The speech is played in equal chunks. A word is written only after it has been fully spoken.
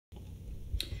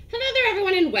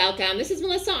and welcome. This is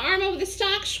Melissa Armo with the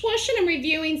Stock Swoosh, and I'm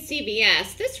reviewing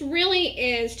CVS. This really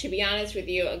is, to be honest with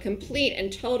you, a complete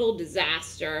and total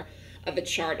disaster of a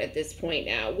chart at this point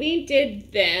now. We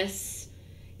did this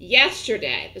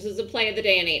yesterday. This is a play of the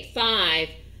day in 8.5,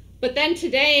 but then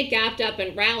today it gapped up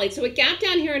and rallied. So it gapped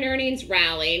down here in earnings,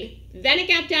 rallied, then it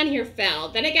gapped down here, fell,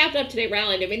 then it gapped up today,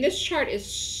 rallied. I mean, this chart is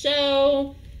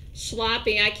so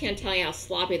sloppy. I can't tell you how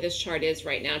sloppy this chart is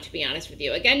right now, to be honest with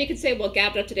you. Again, you could say, well, it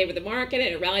gapped up today with the market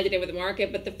and it rallied today with the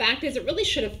market, but the fact is it really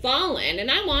should have fallen, and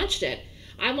I watched it.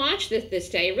 I watched this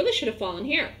day. It really should have fallen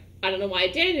here. I don't know why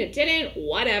it didn't. It didn't.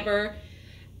 Whatever.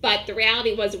 But the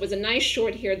reality was it was a nice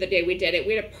short here the day we did it.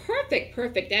 We had a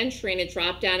perfect entry, and it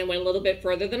dropped down and went a little bit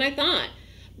further than I thought.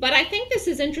 But I think this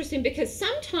is interesting because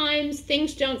sometimes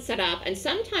things don't set up and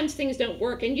sometimes things don't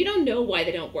work, and you don't know why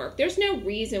they don't work. There's no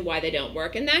reason why they don't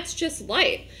work, and that's just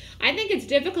life. I think it's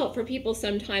difficult for people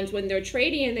sometimes when they're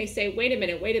trading and they say, wait a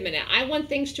minute, I want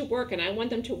things to work and I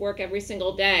want them to work every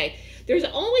single day. There's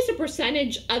always a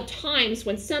percentage of times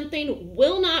when something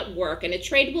will not work and a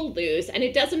trade will lose, and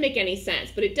it doesn't make any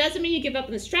sense. But it doesn't mean you give up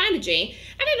on the strategy,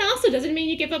 and it also doesn't mean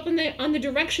you give up on the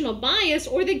directional bias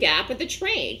or the gap of the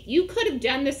trade. You could have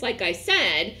done this, like I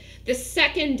said, the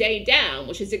second day down,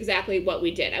 which is exactly what we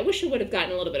did. I wish I would have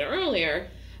gotten a little bit earlier,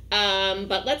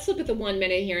 but let's look at the 1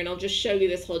 minute here, and I'll just show you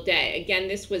this whole day. Again,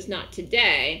 this was not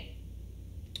today.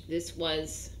 This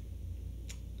was...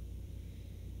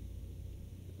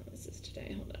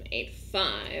 today, hold on,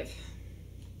 8.5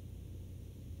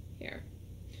 here.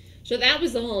 So that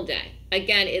was the whole day.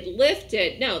 Again, it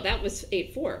lifted, no, that was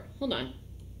 8.4. Hold on.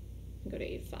 Go to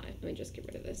 8.5. Let me just get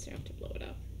rid of this. I have to blow it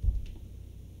up.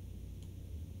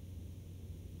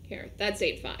 Here, that's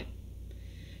 8.5.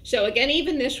 So again,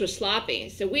 even this was sloppy.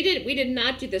 So we did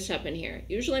not do this up in here.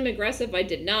 Usually I'm aggressive. I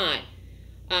did not.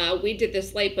 We did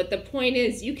this late, but the point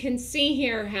is you can see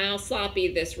here how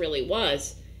sloppy this really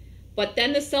was. But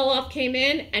then the sell-off came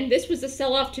in, and this was the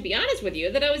sell-off, to be honest with you,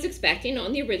 that I was expecting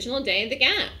on the original day of the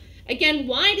gap. Again,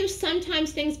 why do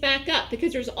sometimes things back up?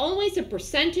 Because there's always a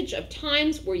percentage of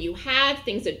times where you have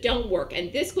things that don't work.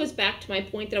 And this goes back to my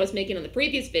point that I was making on the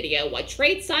previous video, why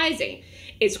trade sizing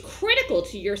is critical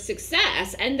to your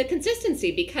success and the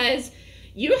consistency, because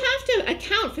you have to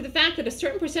account for the fact that a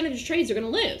certain percentage of trades are going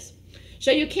to lose.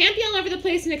 So you can't be all over the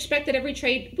place and expect that every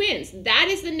trade wins. That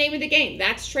is the name of the game.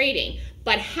 That's trading.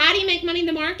 But how do you make money in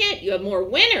the market? You have more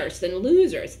winners than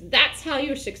losers. That's how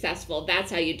you're successful.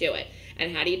 That's how you do it.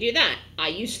 And how do you do that? I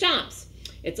use stops.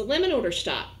 It's a limit order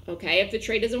stop. Okay, if the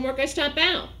trade doesn't work, I stop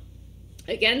out.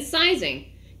 Again,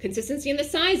 sizing. Consistency in the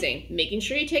sizing. Making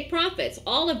sure you take profits.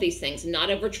 All of these things. Not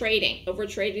over trading. Over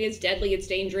trading is deadly. It's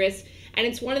dangerous. And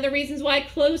it's one of the reasons why I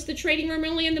closed the trading room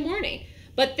early in the morning.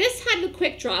 But this had a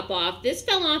quick drop off. This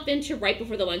fell off into right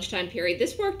before the lunchtime period.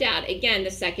 This worked out, again, the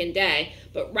second day.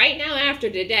 But right now after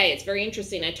today, it's very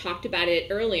interesting. I talked about it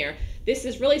earlier. This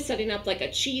is really setting up like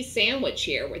a cheese sandwich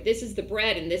here, where this is the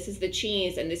bread and this is the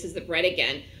cheese and this is the bread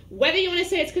again. Whether you want to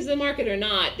say it's because of the market or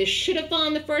not, this should have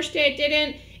fallen the first day. It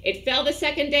didn't. It fell the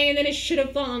second day, and then it should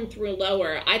have fallen through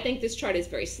lower. I think this chart is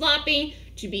very sloppy.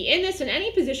 To be in this in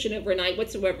any position overnight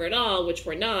whatsoever at all, which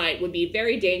we're not, would be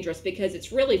very dangerous because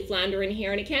it's really floundering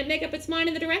here and it can't make up its mind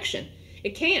in the direction.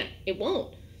 It can't. It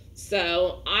won't.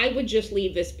 So I would just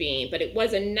leave this being. But it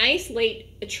was a nice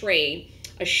late trade,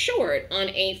 a short on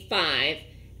 8.5,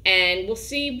 and we'll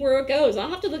see where it goes. I'll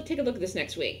have to take a look at this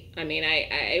next week. I mean,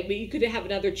 you could have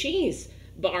another cheese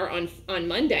bar on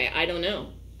Monday. I don't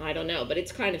know. But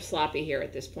it's kind of sloppy here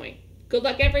at this point. Good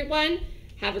luck, everyone.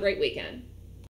 Have a great weekend.